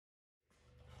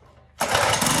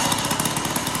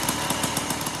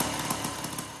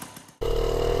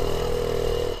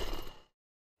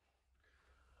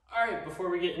before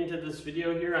we get into this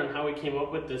video here on how we came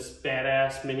up with this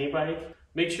badass mini bike,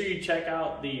 make sure you check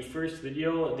out the first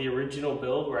video, the original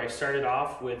build, where I started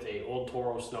off with a old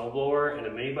Toro snowblower and a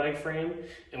mini bike frame,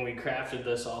 and we crafted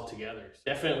this all together.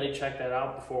 Definitely check that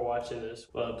out before watching this,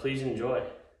 but please enjoy.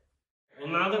 Well,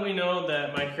 now that we know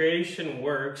that my creation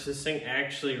works, this thing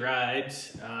actually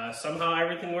rides, somehow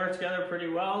everything worked together pretty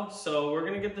well. So we're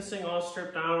gonna get this thing all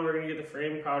stripped down, we're gonna get the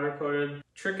frame powder coated,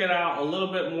 trick it out a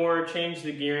little bit more, change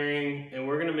the gearing, and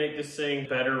we're gonna make this thing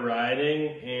better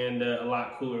riding and a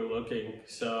lot cooler looking.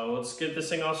 So let's get this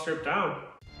thing all stripped down.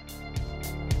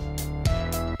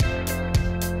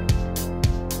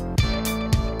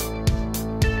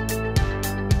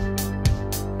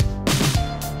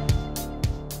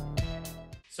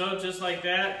 So just like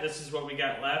that, this is what we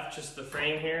got left, just the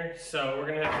frame here. So we're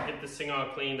gonna have to get this thing all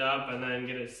cleaned up and then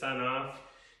get it sent off,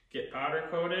 get powder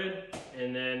coated,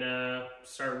 and then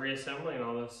start reassembling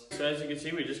all this. So as you can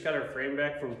see, we just got our frame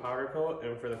back from powder coat,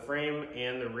 and for the frame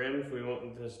and the rims, we went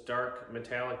with this dark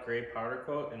metallic gray powder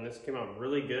coat, and this came out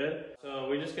really good. So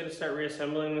we just gotta start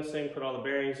reassembling this thing, put all the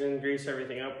bearings in, grease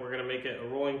everything up. We're gonna make it a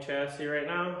rolling chassis right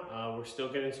now. We're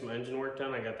still getting some engine work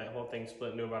done. I got that whole thing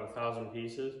split into about 1,000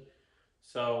 pieces.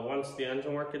 So once the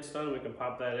engine work gets done, we can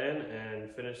pop that in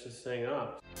and finish this thing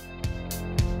up.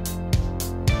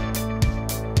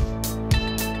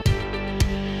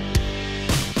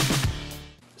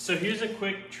 So here's a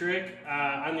quick trick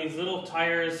on these little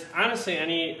tires. Honestly,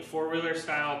 any four-wheeler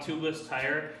style tubeless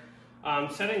tire,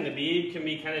 setting the bead can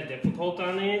be kind of difficult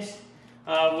on these.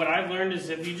 What I've learned is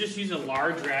if you just use a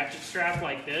large ratchet strap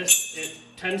like this, it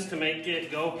tends to make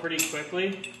it go pretty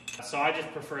quickly. So I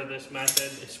just prefer this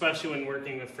method, especially when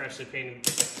working with freshly painted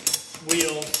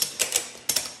wheels.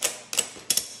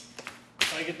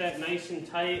 So I get that nice and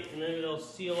tight, and then it'll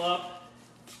seal up.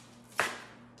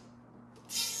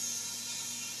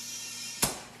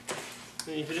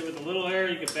 Then you hit it with a little air,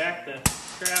 you can back the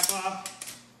strap off.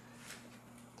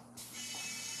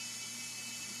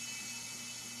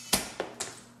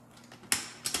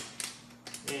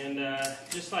 And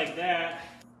just like that,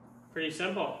 pretty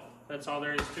simple. That's all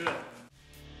there is to it.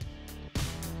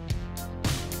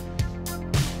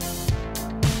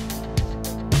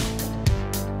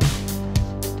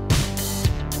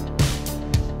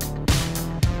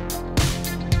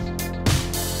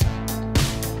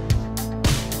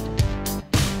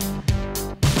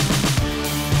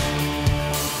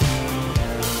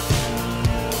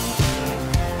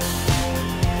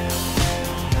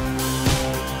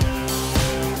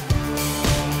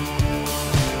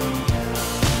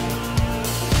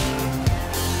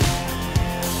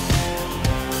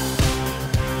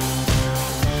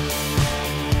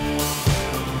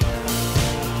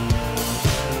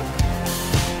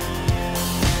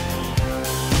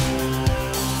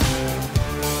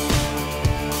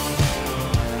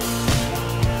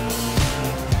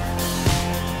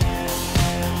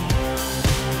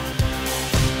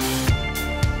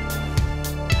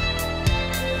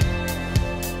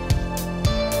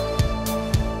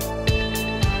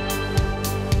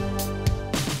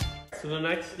 The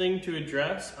next thing to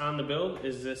address on the build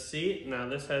is this seat. Now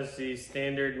this has the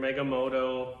standard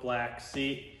Megamoto black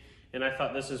seat, and I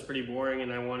thought this was pretty boring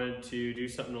and I wanted to do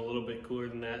something a little bit cooler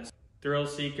than that. Thrill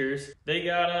Seekers, they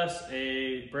got us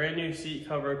a brand new seat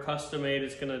cover, custom made.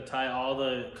 It's gonna tie all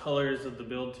the colors of the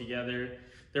build together.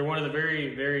 They're one of the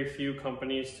very, very few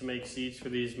companies to make seats for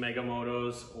these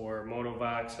Megamotos or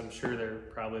Motovox. I'm sure they're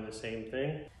probably the same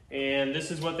thing. And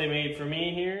this is what they made for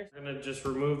me here. I'm gonna just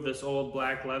remove this old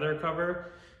black leather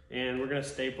cover, and we're gonna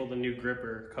staple the new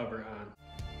gripper cover on.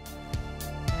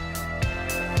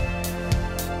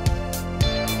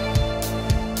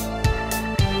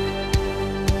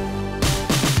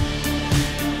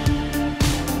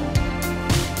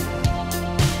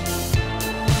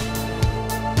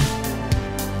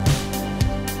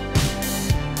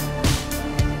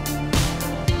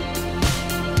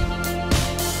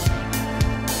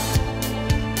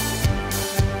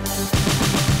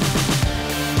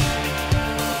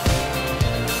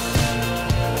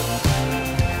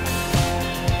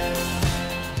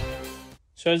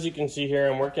 So as you can see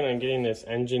here, I'm working on getting this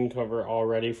engine cover all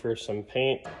ready for some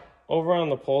paint. Over on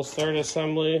the pole start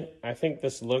assembly, I think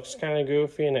this looks kind of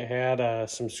goofy, and it had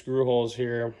some screw holes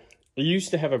here. It used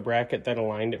to have a bracket that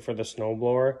aligned it for the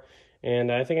snowblower,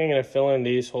 and I think I'm going to fill in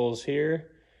these holes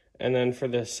here. And then for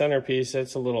the centerpiece,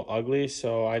 that's a little ugly,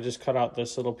 so I just cut out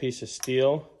this little piece of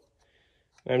steel.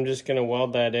 I'm just going to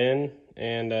weld that in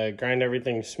and grind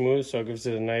everything smooth so it gives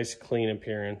it a nice clean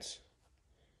appearance.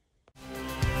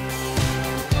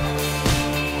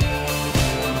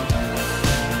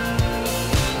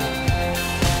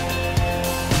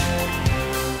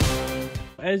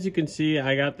 as you can see,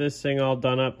 I got this thing all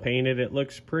done up, painted. It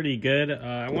looks pretty good.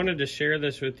 I wanted to share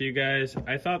this with you guys.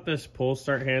 I thought this pull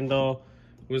start handle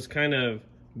was kind of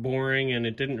boring and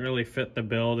it didn't really fit the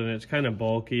build, and it's kind of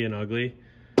bulky and ugly.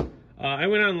 I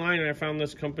went online and I found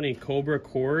this company, Cobra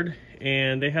Cord,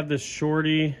 and they have this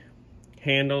shorty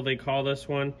handle, they call this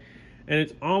one, and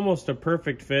it's almost a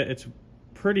perfect fit. It's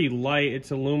pretty light,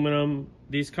 it's aluminum.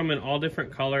 These come in all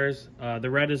different colors. The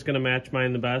red is gonna match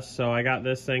mine the best, so I got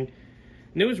this thing.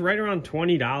 And it was right around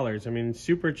 $20. I mean,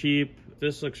 super cheap.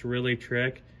 This looks really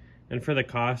trick, and for the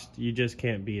cost, you just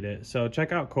can't beat it. So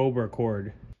check out Cobra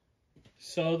Cord.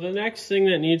 So the next thing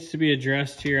that needs to be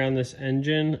addressed here on this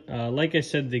engine, like I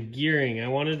said, the gearing. I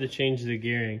wanted to change the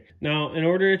gearing. Now, in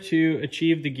order to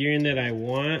achieve the gearing that I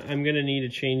want, I'm gonna need to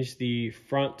change the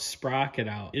front sprocket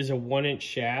out. It is a 1-inch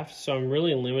shaft, so I'm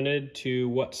really limited to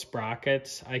what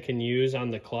sprockets I can use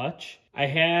on the clutch. I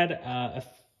had a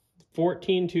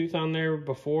 14 tooth on there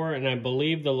before, and I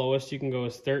believe the lowest you can go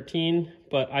is 13,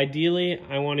 but ideally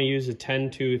I want to use a 10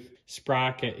 tooth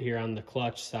sprocket here on the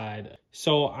clutch side.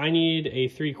 So I need a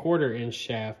 3/4 inch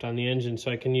shaft on the engine,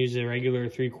 so I can use a regular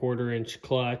 3/4 inch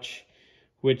clutch,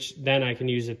 which then I can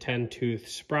use a 10 tooth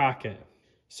sprocket.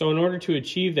 So in order to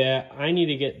achieve that, I need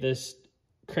to get this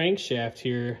crankshaft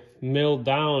here milled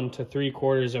down to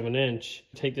 3/4 of an inch.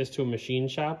 Take this to a machine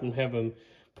shop and have them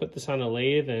put this on a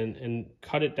lathe and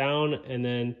cut it down and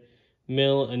then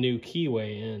mill a new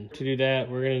keyway in. To do that,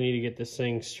 we're gonna need to get this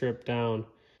thing stripped down.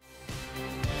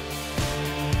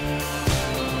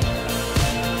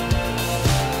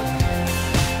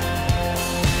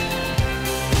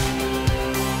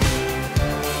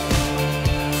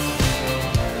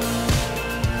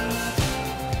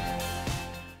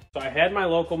 So I had my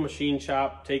local machine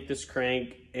shop take this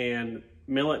crank and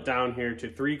mill it down here to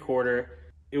 3/4.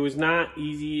 It was not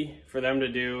easy for them to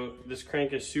do. This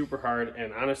crank is super hard,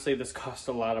 and honestly, this cost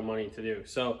a lot of money to do.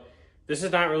 So this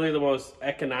is not really the most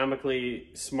economically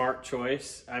smart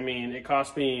choice. I mean, it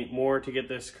cost me more to get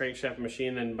this crankshaft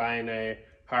machine than buying a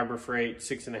Harbor Freight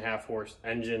 6.5 horse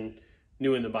engine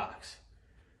new in the box.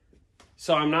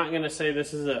 So I'm not gonna say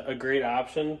this is a great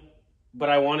option, but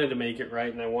I wanted to make it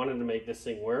right and I wanted to make this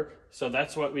thing work. So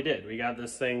that's what we did. We got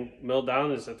this thing milled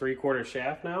down. It's a 3/4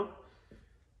 shaft now.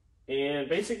 And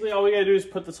basically all we gotta do is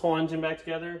put this whole engine back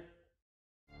together.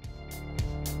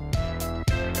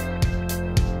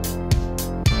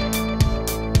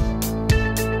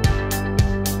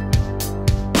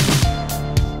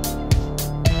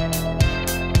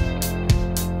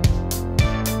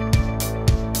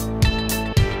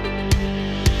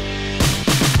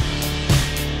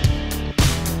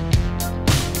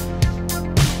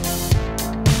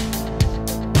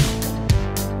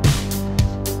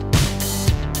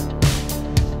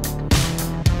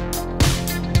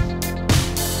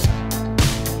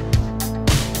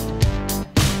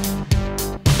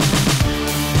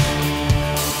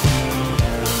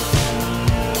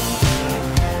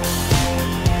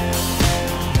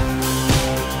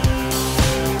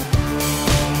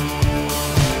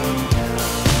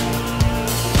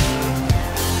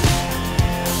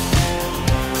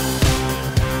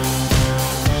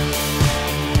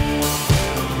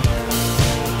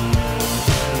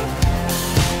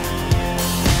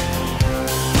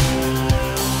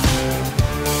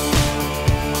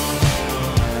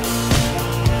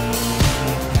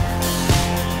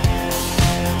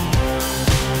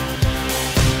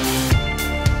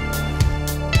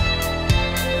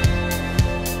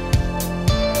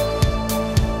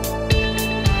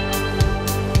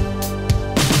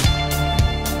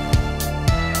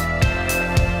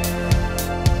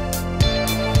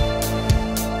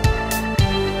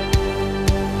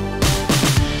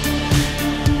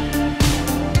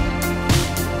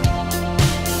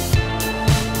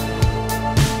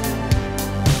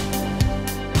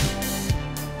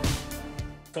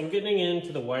 So I'm getting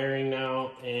into the wiring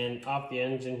now, and off the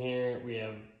engine here, we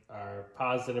have our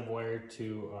positive wire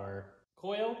to our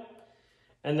coil.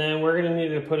 And then we're gonna need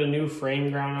to put a new frame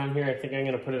ground on here. I think I'm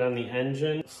gonna put it on the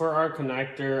engine. For our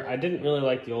connector, I didn't really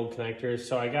like the old connectors,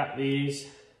 so I got these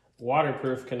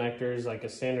waterproof connectors, like a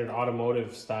standard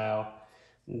automotive style.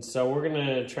 And so we're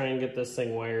gonna try and get this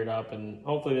thing wired up, and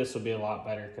hopefully this will be a lot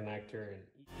better connector.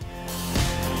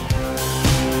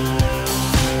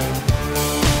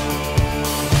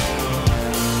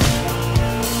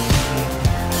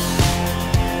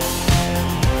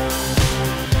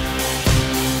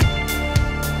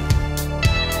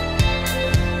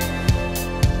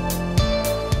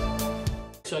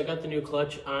 So I got the new clutch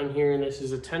clutch on here, and this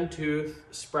is a 10-tooth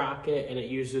sprocket, and it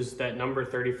uses that number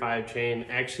 35 chain,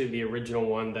 actually the original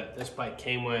one that this bike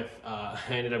came with. I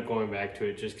ended up going back to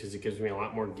it just because it gives me a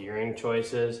lot more gearing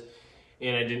choices,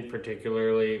 and I didn't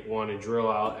particularly want to drill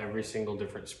out every single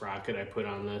different sprocket I put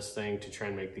on this thing to try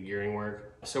and make the gearing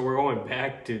work. So we're going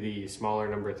back to the smaller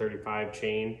number 35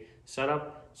 chain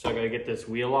setup. So I gotta get this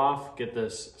wheel off, get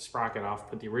this sprocket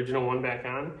off, put the original one back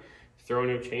on, throw a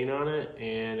new chain on it,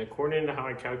 and according to how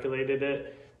I calculated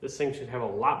it, this thing should have a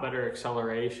lot better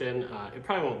acceleration. It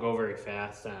probably won't go very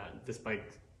fast. This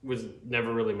bike was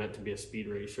never really meant to be a speed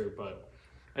racer, but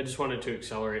I just wanted to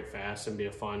accelerate fast and be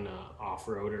a fun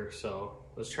off-roader, so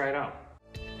let's try it out.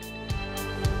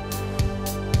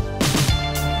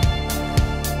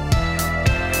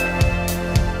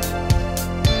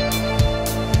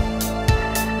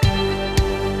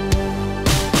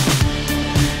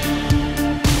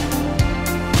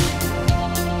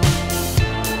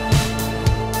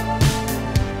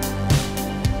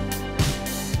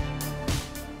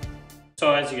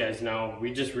 So as you guys know,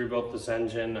 we just rebuilt this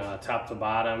engine top to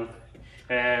bottom,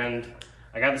 and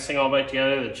I got this thing all back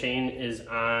together. The chain is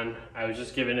on. I was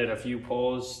just giving it a few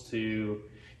pulls to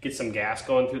get some gas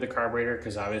going through the carburetor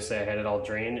because obviously I had it all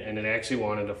drained and it actually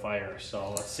wanted to fire.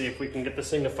 So let's see if we can get this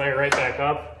thing to fire right back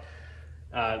up.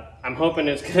 I'm hoping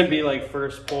it's gonna be like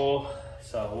first pull,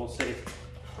 so we'll see.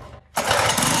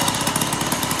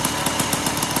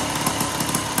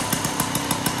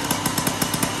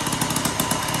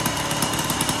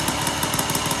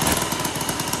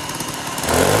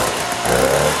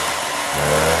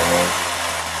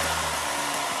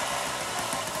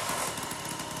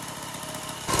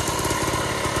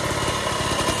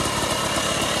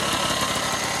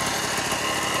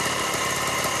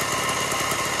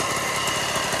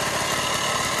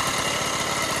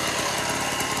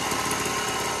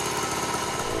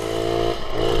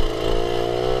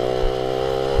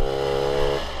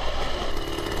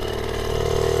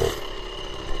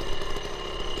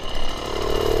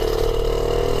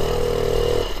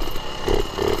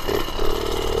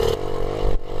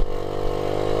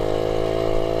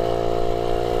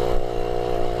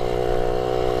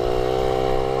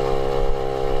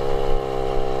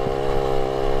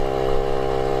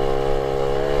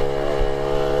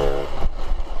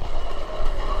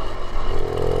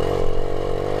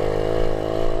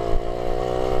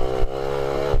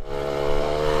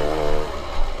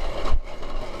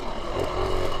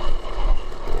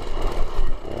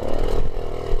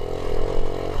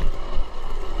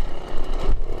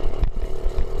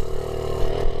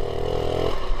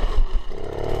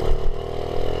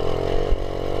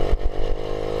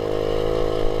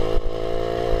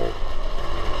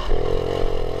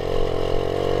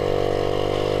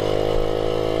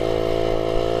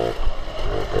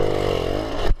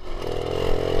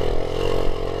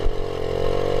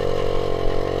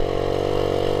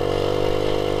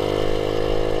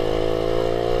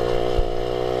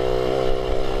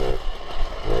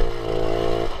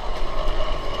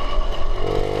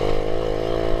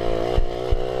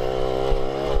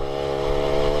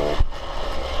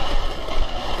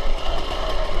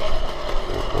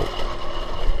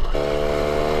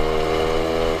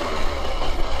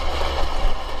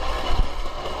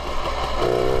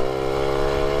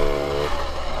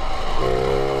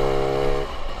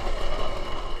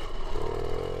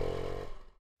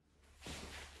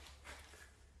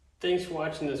 Thanks for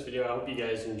watching this video. I hope you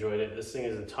guys enjoyed it. This thing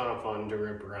is a ton of fun to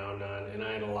rip around on, and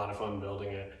I had a lot of fun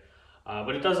building it.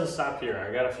 But it doesn't stop here.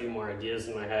 I got a few more ideas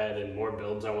in my head and more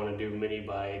builds I want to do, mini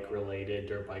bike related,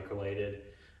 dirt bike related.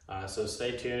 So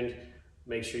stay tuned.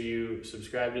 Make sure you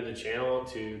subscribe to the channel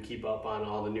to keep up on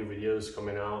all the new videos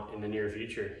coming out in the near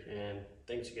future. And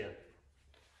thanks again.